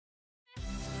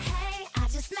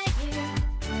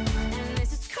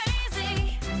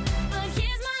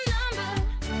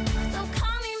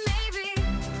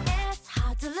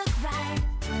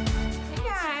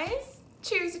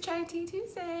Tea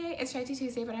Tuesday. It's Chai Tea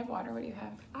Tuesday, but I have water. What do you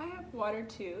have? I have water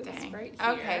too. It's Dang. right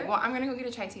here. Okay, well, I'm gonna go get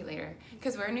a chai tea later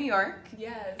because we're in New York.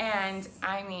 Yes. And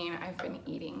I mean, I've been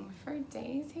eating for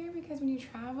days here because when you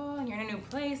travel and you're in a new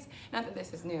place, not that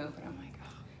this is new, but I'm like,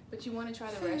 oh. But you want to try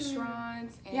the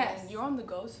restaurants, and you're on the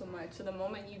go so much. So the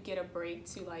moment you get a break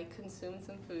to like consume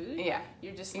some food,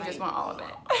 you're just you just want all of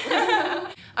it.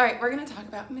 All right, we're gonna talk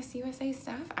about Miss USA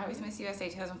stuff. I was Miss USA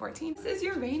 2014. This is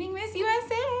your reigning Miss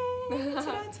USA.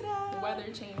 Ta-da-ta-da.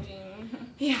 Weather changing.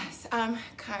 Yes,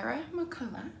 Kára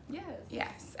McCullough. Yes.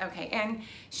 Yes. Okay, and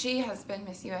she has been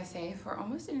Miss USA for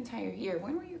almost an entire year.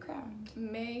 When were you crowned?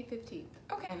 May 15th.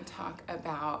 Okay, and talk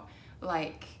about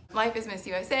like life as Miss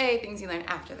USA, things you learn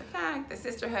after the fact, the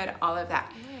sisterhood, all of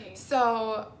that. Right.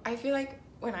 So I feel like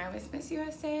when I was Miss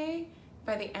USA,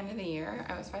 by the end of the year,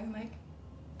 I was finally like,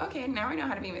 okay, now I know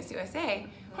how to be Miss USA.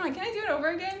 Hold on, can I do it over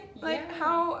again? Like,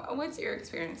 what's your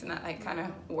experience in that like kind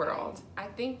of world? I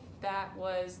think that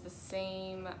was the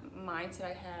same mindset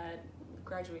I had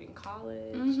graduating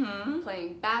college,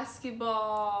 playing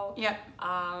basketball,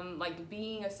 like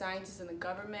being a scientist in the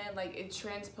government, like it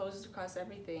transposes across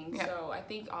everything. So I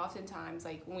think oftentimes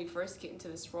like when we first get into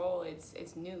this role,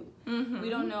 it's new. We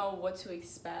don't know what to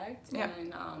expect,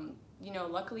 and you know,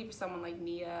 luckily for someone like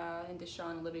Nia and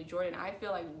Deshaun and Olivia Jordan, I feel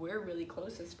like we're really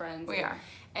close as friends. We are.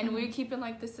 And we're keeping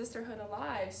like the sisterhood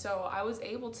alive. So I was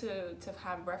able to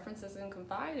have references and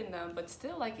confide in them, but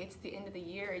still like it's the end of the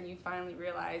year and you finally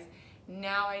realize,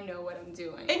 now I know what I'm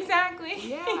doing. Exactly.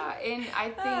 Yeah, and I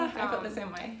think I felt the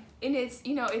same way. And it's,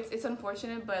 you know, it's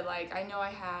unfortunate, but like I know I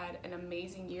had an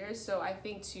amazing year. So I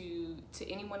think to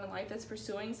anyone in life that's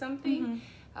pursuing something,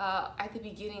 at the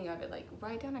beginning of it, like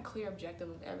write down a clear objective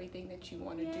of everything that you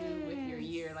want to do with your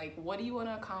year. Like what do you want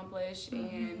to accomplish,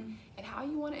 and how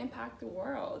you want to impact the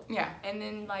world. Yeah. And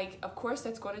then like of course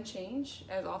that's going to change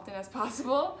as often as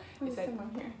possible. Is that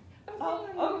someone here? Oh,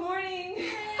 good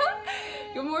morning.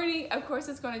 Good morning. Of course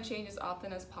it's going to change as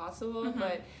often as possible,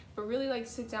 but really like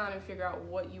sit down and figure out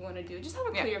what you want to do. Just have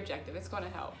a clear objective. It's going to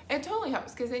help. It totally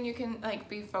helps because then you can like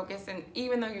be focused, and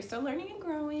even though you're still learning and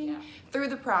growing through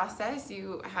the process,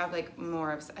 you have like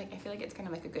more of like, I feel like it's kind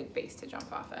of like a good base to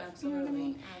jump off of. Absolutely. You know what I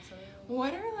mean? Absolutely.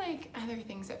 What are like other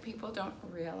things that people don't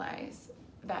realize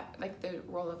that like the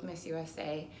role of Miss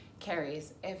USA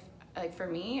carries? If like for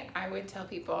me, I would tell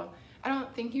people, I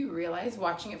don't think you realize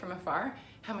watching it from afar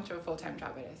how much of a full-time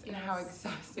job it is and how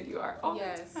exhausted you are all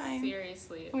the time.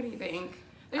 Seriously. What do you think?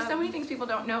 There's so many things people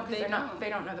don't know because they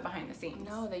don't know the behind the scenes.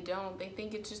 No, they don't. They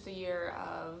think it's just a year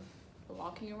of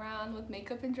walking around with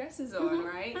makeup and dresses on,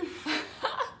 right?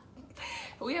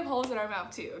 We have holes in our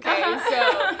mouth too, okay?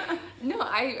 So no,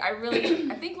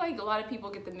 I think like a lot of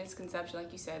people get the misconception,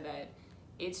 like you said, that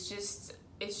it's just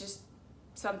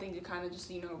something to kind of just,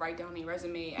 you know, write down on your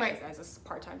resume as a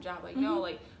part-time job. Like no,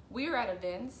 like we are at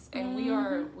events and we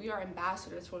are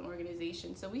ambassadors for an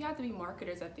organization, so we have to be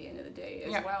marketers at the end of the day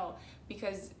as well,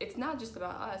 because it's not just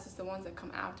about us, it's the ones that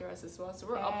come after us as well. So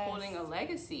we're upholding a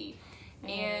legacy.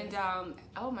 And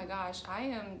oh my gosh, I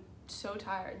am so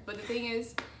tired, but the thing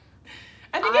is,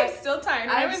 I think I'm still tired.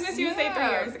 I was Miss USA 3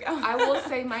 years ago. I will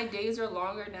say my days are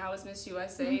longer now as Miss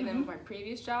USA than my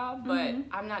previous job, but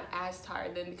I'm not as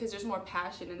tired then because there's more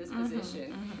passion in this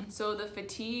position. So the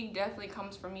fatigue definitely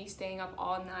comes from me staying up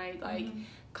all night, like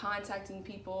contacting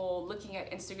people, looking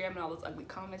at Instagram and all those ugly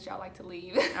comments y'all like to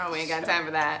leave. Oh, we ain't got time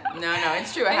for that. No,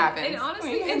 it's true. It happens. And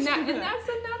honestly, and that's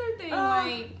another thing.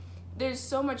 Like, there's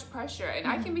so much pressure, and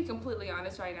I can be completely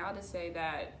honest right now to say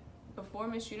that before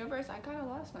Miss Universe, I kind of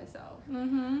lost myself.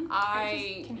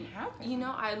 It can happen. You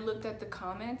know, I looked at the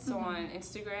comments on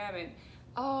Instagram and,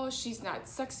 oh, she's not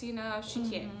sexy enough. She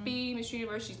can't be Miss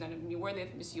Universe. She's not even worthy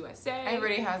of Miss USA.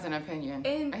 Everybody has an opinion.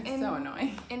 It's so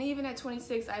annoying. And even at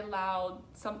 26, I allowed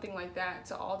something like that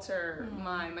to alter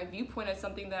my viewpoint as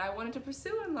something that I wanted to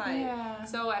pursue in life. Yeah.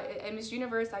 So at Miss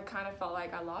Universe, I kind of felt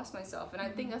like I lost myself. And I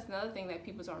think that's another thing that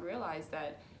people don't realize,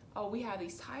 that oh, we have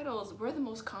these titles, we're the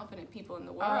most confident people in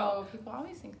the world. Oh, people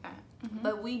always think that.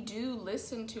 But we do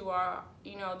listen to our,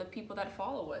 you know, the people that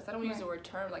follow us. I don't use the word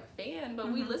term like fan,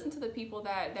 but we listen to the people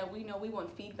that we know we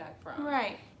want feedback from.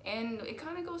 Right. And it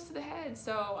kind of goes to the head.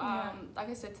 So, like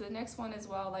I said, to the next one as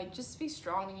well, like just be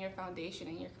strong in your foundation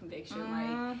and your conviction.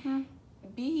 Like,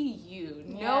 be you.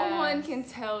 No one can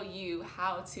tell you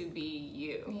how to be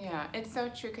you. Yeah, it's so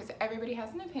true, because everybody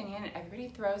has an opinion and everybody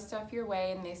throws stuff your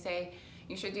way and they say,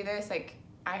 you should do this. Like,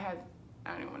 I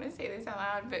don't even want to say this out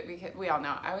loud, but because we all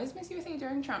know I was Miss USA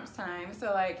during Trump's time. So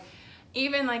like,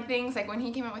 even like things like when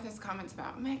he came out with his comments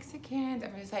about Mexicans,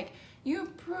 everybody's like, you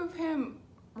prove him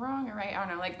wrong or right. I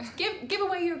don't know, like give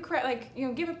away your credit, like, you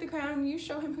know, give up the crown, you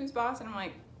show him who's boss. And I'm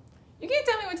like, you can't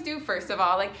tell me what to do, first of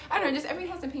all. Like, I don't know, just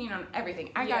everybody has an opinion on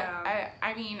everything.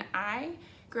 I mean, I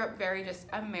grew up very just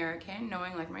American,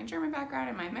 knowing like my German background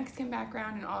and my Mexican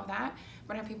background and all of that.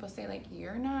 But I have people say like,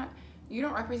 you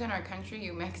don't represent our country,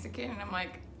 you Mexican. And I'm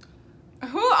like,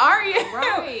 who are you?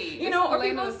 Right. You know, or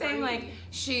people saying like,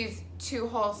 she's too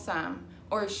wholesome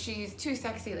or she's too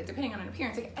sexy, like depending on an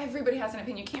appearance. Like everybody has an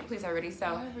opinion. You can't please everybody.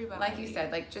 So like you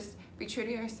said, like just be true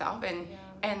to yourself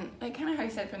and like kind of how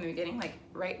you said from the beginning, like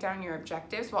write down your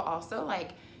objectives while also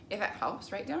like, if it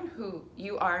helps, write down who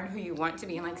you are and who you want to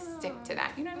be and like stick to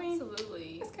that. You know what I mean?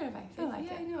 Absolutely. That's good advice. I like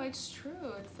it. Yeah, no, it's true.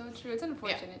 It's so true. It's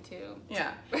unfortunate too.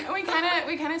 Yeah. And we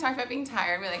kind of talked about being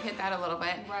tired. We like hit that a little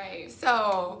bit. Right.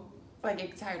 So like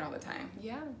get tired all the time.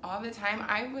 Yeah. All the time.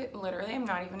 I would literally, I'm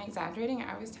not even exaggerating,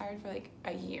 I was tired for like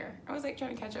a year. I was like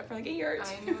trying to catch up for like a year or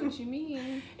two. I know what you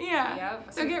mean. Yeah. Yep.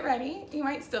 So get ready. You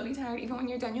might still be tired even when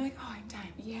you're done. You're like, oh, I'm done.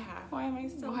 Yeah. Why am I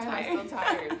still tired? Why am I still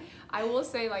tired? I will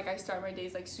say, like, I start my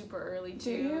days like super early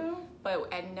too. Do you?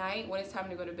 But at night, when it's time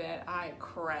to go to bed, I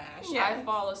crash. Yes. I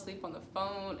fall asleep on the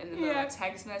phone and then the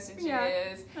text messages.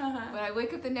 Yeah. But I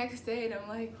wake up the next day and I'm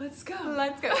like, let's go.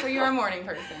 Let's go. So you're a morning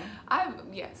person.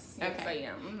 Yes, okay. I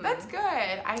am. Mm-hmm. That's good.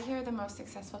 I hear the most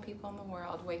successful people in the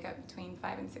world wake up between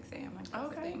 5 and 6 a.m. Like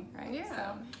that's the thing, right? Yeah.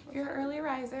 So if you're an early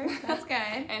riser, that's good.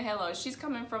 And hello, she's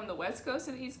coming from the West Coast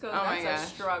to the East Coast. Oh that's my gosh. a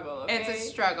struggle. Okay? It's a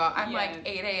struggle. I'm like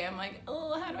 8 a.m. like,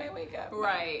 oh, how do I wake up?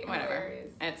 Right. Whatever.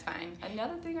 It's fine.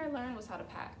 Another thing I learned was how to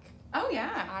pack. Oh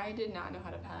yeah. I did not know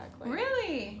how to pack. Like,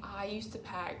 really? I used to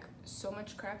pack so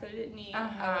much crap that I didn't need.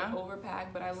 I would overpack,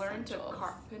 but I learned to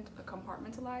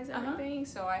compartmentalize everything.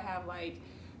 So I have like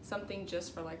something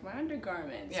just for like my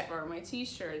undergarments, for my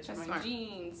t-shirts, for my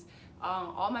jeans.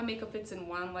 All my makeup fits in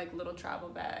one like little travel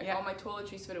bag. All my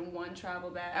toiletries fit in one travel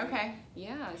bag. Okay.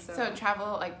 Yeah. So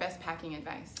travel, like best packing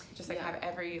advice. Just like have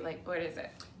every like, what is it?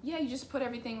 Yeah, you just put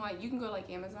everything like, you can go to like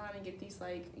Amazon and get these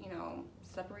like, you know,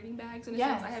 separating bags in a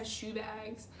sense. I have shoe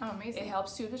bags. Oh, amazing. It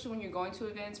helps too, especially when you're going to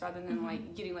events rather than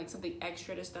like getting like something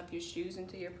extra to stuff your shoes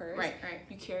into your purse. Right.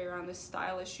 You carry around this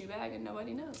stylish shoe bag and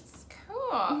nobody knows.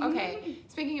 Cool. Okay.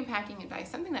 Speaking of packing advice,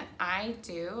 something that I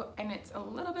do, and it's a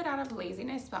little bit out of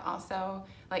laziness, but also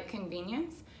like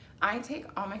convenience, I take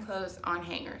all my clothes on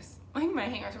hangers. Like my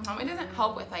hangers from home. It doesn't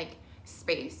help with like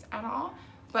space at all.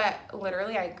 But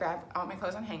literally, I grab all my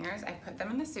clothes on hangers, I put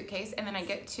them in the suitcase, and then I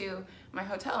get to my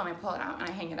hotel and I pull it out and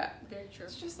I hang it up. Very true.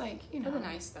 It's just like, you know. For the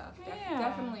nice stuff. Yeah.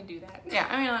 Definitely do that. Yeah,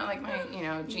 I mean, I like my, you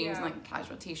know, jeans and like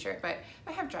casual t-shirt, but if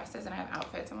I have dresses and I have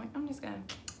outfits, I'm like, I'm just gonna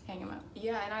hang them up.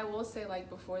 Yeah, and I will say, like,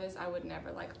 before this, I would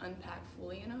never like unpack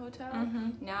fully in a hotel.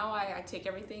 Now I take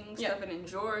everything, stuff it in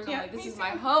drawers. I'm like, this is my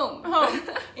home.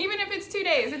 Even if it's 2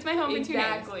 days, it's my home in 2 days.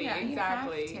 Exactly. You have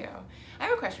to. I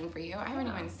have a question for you. I haven't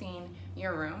even seen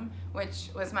your room, which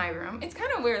was my room. It's kind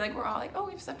of weird. Like, we're all like, oh,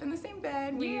 we've slept in the same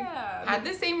bed. We had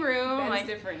the same room. Bed's like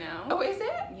different now. Oh, is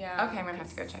it? Yeah. Okay, I'm going to have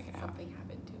to go check it out. Something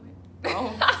happened to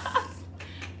it.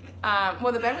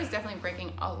 Well, the bed was definitely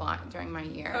breaking a lot during my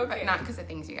year, but not because of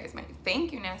things you guys might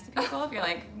think, you nasty people. If you're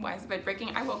like, why is the bed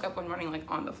breaking? I woke up one morning like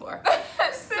on the floor.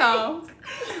 So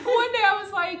one day I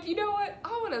was like, you know what? I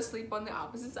want to sleep on the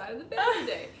opposite side of the bed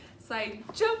today. So I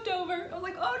jumped over. I was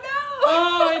like, oh no!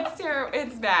 Oh, it's terrible.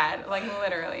 It's bad. Like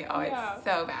literally. Oh, it's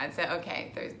so bad. So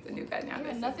okay, there's a new bed now.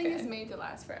 Yeah, nothing is made to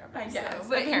last forever. I guess. So,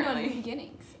 but apparently. New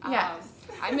beginnings. Yes.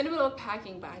 I'm in the middle of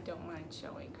packing, but I don't mind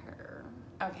showing her.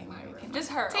 Okay,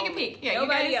 just her. Take a peek. Yeah,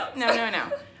 nobody else. No.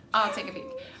 I'll take a peek.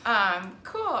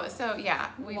 Cool. So yeah,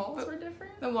 the walls were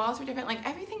different. The walls were different. Like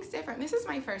everything's different. This is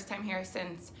my first time here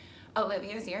since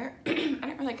Olivia's year. I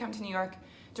didn't really come to New York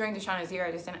during Deshauna's year.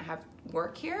 I just didn't have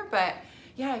work here. But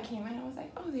yeah, I came in. I was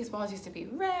like, oh, these walls used to be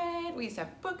red. We used to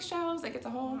have bookshelves. Like it's a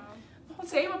whole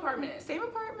same apartment. Same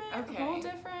apartment. Okay. Whole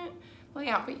different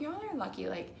layout. But y'all are lucky.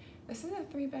 Like this is a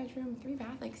 3-bedroom,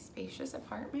 3-bath, like spacious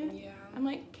apartment. Yeah. I'm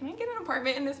like, can I get an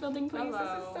apartment in this building, please?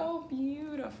 Hello. This is so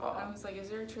beautiful. I was like, is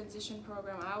there a transition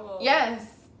program? I will. Yes.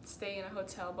 Stay in a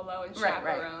hotel below and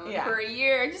chaperone for a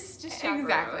year. Just chaperone.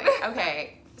 Exactly.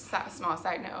 Okay. Small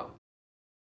side note.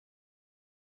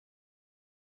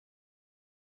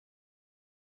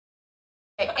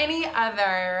 Any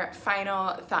other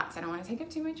final thoughts? I don't want to take up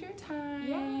too much of your time.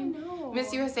 Yeah, no.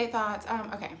 Miss USA thoughts.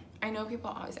 Okay. I know people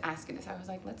always ask you this. I was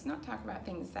like, let's not talk about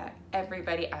things that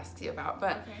everybody asks you about.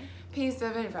 But piece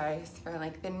of advice for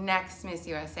like the next Miss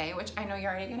USA, which I know you're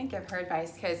already going to give her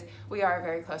advice because we are a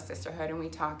very close sisterhood and we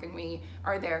talk and we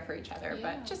are there for each other.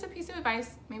 But just a piece of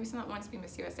advice, maybe someone that wants to be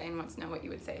Miss USA and wants to know what you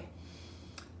would say.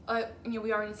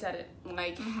 We already said it.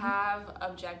 Like, have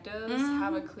objectives,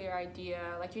 have a clear idea.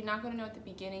 Like, you're not going to know at the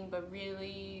beginning, but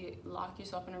really lock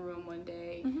yourself in a room one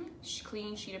day,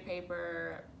 clean sheet of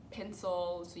paper,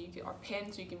 pencil so you can, or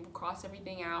pen so you can cross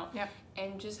everything out. Yep.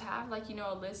 And just have like, you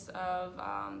know, a list of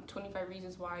 25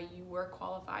 reasons why you were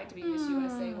qualified to be Miss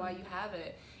USA, why you have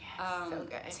it. Yes, so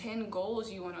good. 10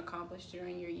 goals you want to accomplish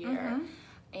during your year.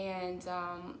 And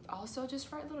also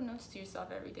just write little notes to yourself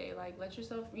every day. Like, let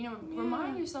yourself, you know,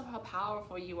 remind yourself how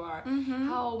powerful you are,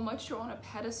 how much you're on a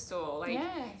pedestal. Like,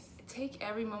 take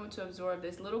every moment to absorb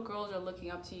this. Little girls are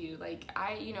looking up to you. Like,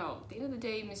 you know, at the end of the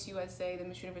day, Miss USA, the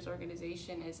Miss Universe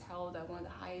organization, is held at one of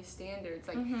the highest standards.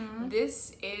 Like,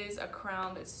 this is a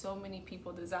crown that so many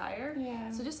people desire.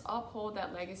 So just uphold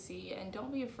that legacy and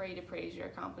don't be afraid to praise your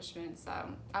accomplishments.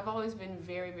 I've always been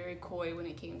very, very coy when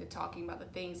it came to talking about the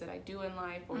things that I do in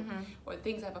life or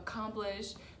things I've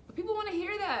accomplished. But people want to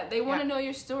hear that. They want to know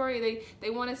your story. They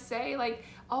want to say, like,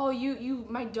 oh, you,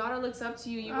 my daughter looks up to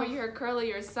you. You wear your hair curly.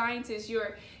 You're a scientist.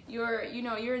 You're, you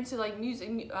know, you're into like music,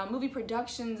 movie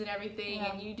productions and everything,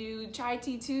 and you do Chai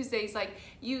Tea Tuesdays. Like,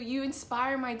 you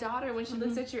inspire my daughter when she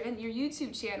looks at your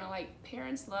YouTube channel. Like,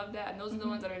 parents love that, and those are the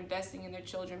ones that are investing in their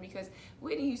children, because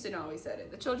Whitney Houston always said it: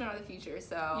 the children are the future.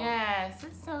 So yes,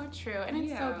 it's so true, and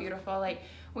it's so beautiful. Like,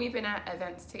 we've been at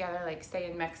events together, like say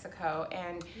in Mexico,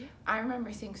 and I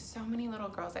remember seeing so many little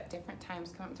girls at different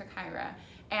times come up to Kára.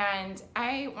 And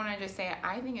I want to just say,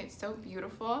 I think it's so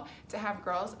beautiful to have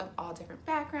girls of all different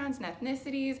backgrounds and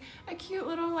ethnicities, a cute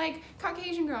little like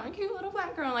Caucasian girl, a cute little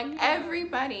black girl, like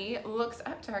everybody looks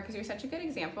up to her because you're such a good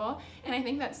example. And I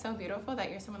think that's so beautiful that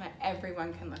you're someone that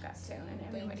everyone can look up to and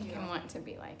everybody can want to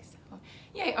be like. So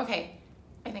yay, okay,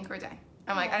 I think we're done.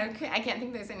 I'm like, I can't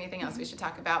think there's anything else we should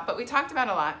talk about, but we talked about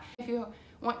a lot. If you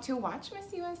want to watch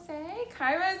Miss USA,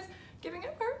 Kára's giving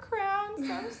up her crown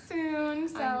so soon.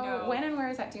 So when and where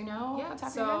is that? Do you know? Yeah,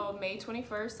 so May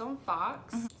 21st on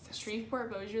Fox,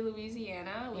 Shreveport, Bossier,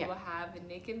 Louisiana. We will have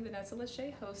Nick and Vanessa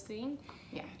Lachey hosting.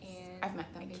 Yes, and I've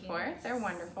met them before. They're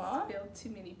wonderful. Spill too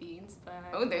many beans,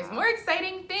 but there's more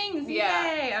exciting things.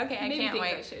 Yay! Okay, I can't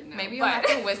wait. Maybe you'll have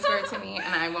to whisper to me,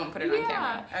 and I won't put it on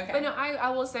camera. Okay. But no,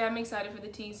 I will say I'm excited for the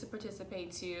teens to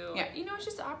participate too. Yeah. You know, it's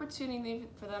just an opportunity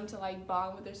for them to like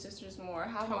bond with their sisters more,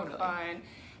 have more fun.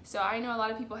 So I know a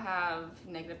lot of people have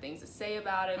negative things to say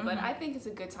about it, but I think it's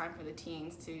a good time for the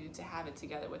teens to have it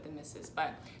together with the misses.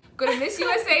 But go to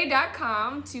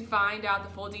MissUSA.com to find out the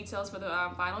full details for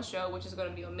the final show, which is going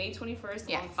to be on May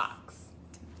 21st on Fox.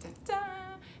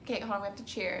 Okay, hold on, we have to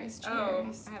cheers. Cheers.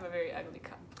 Oh, I have a very ugly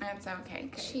cup. That's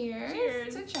okay. Cheers.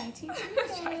 Cheers to Chai Tea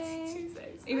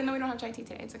Tuesdays. Even though we don't have Chai Tea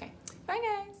today, it's okay. Bye,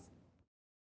 guys.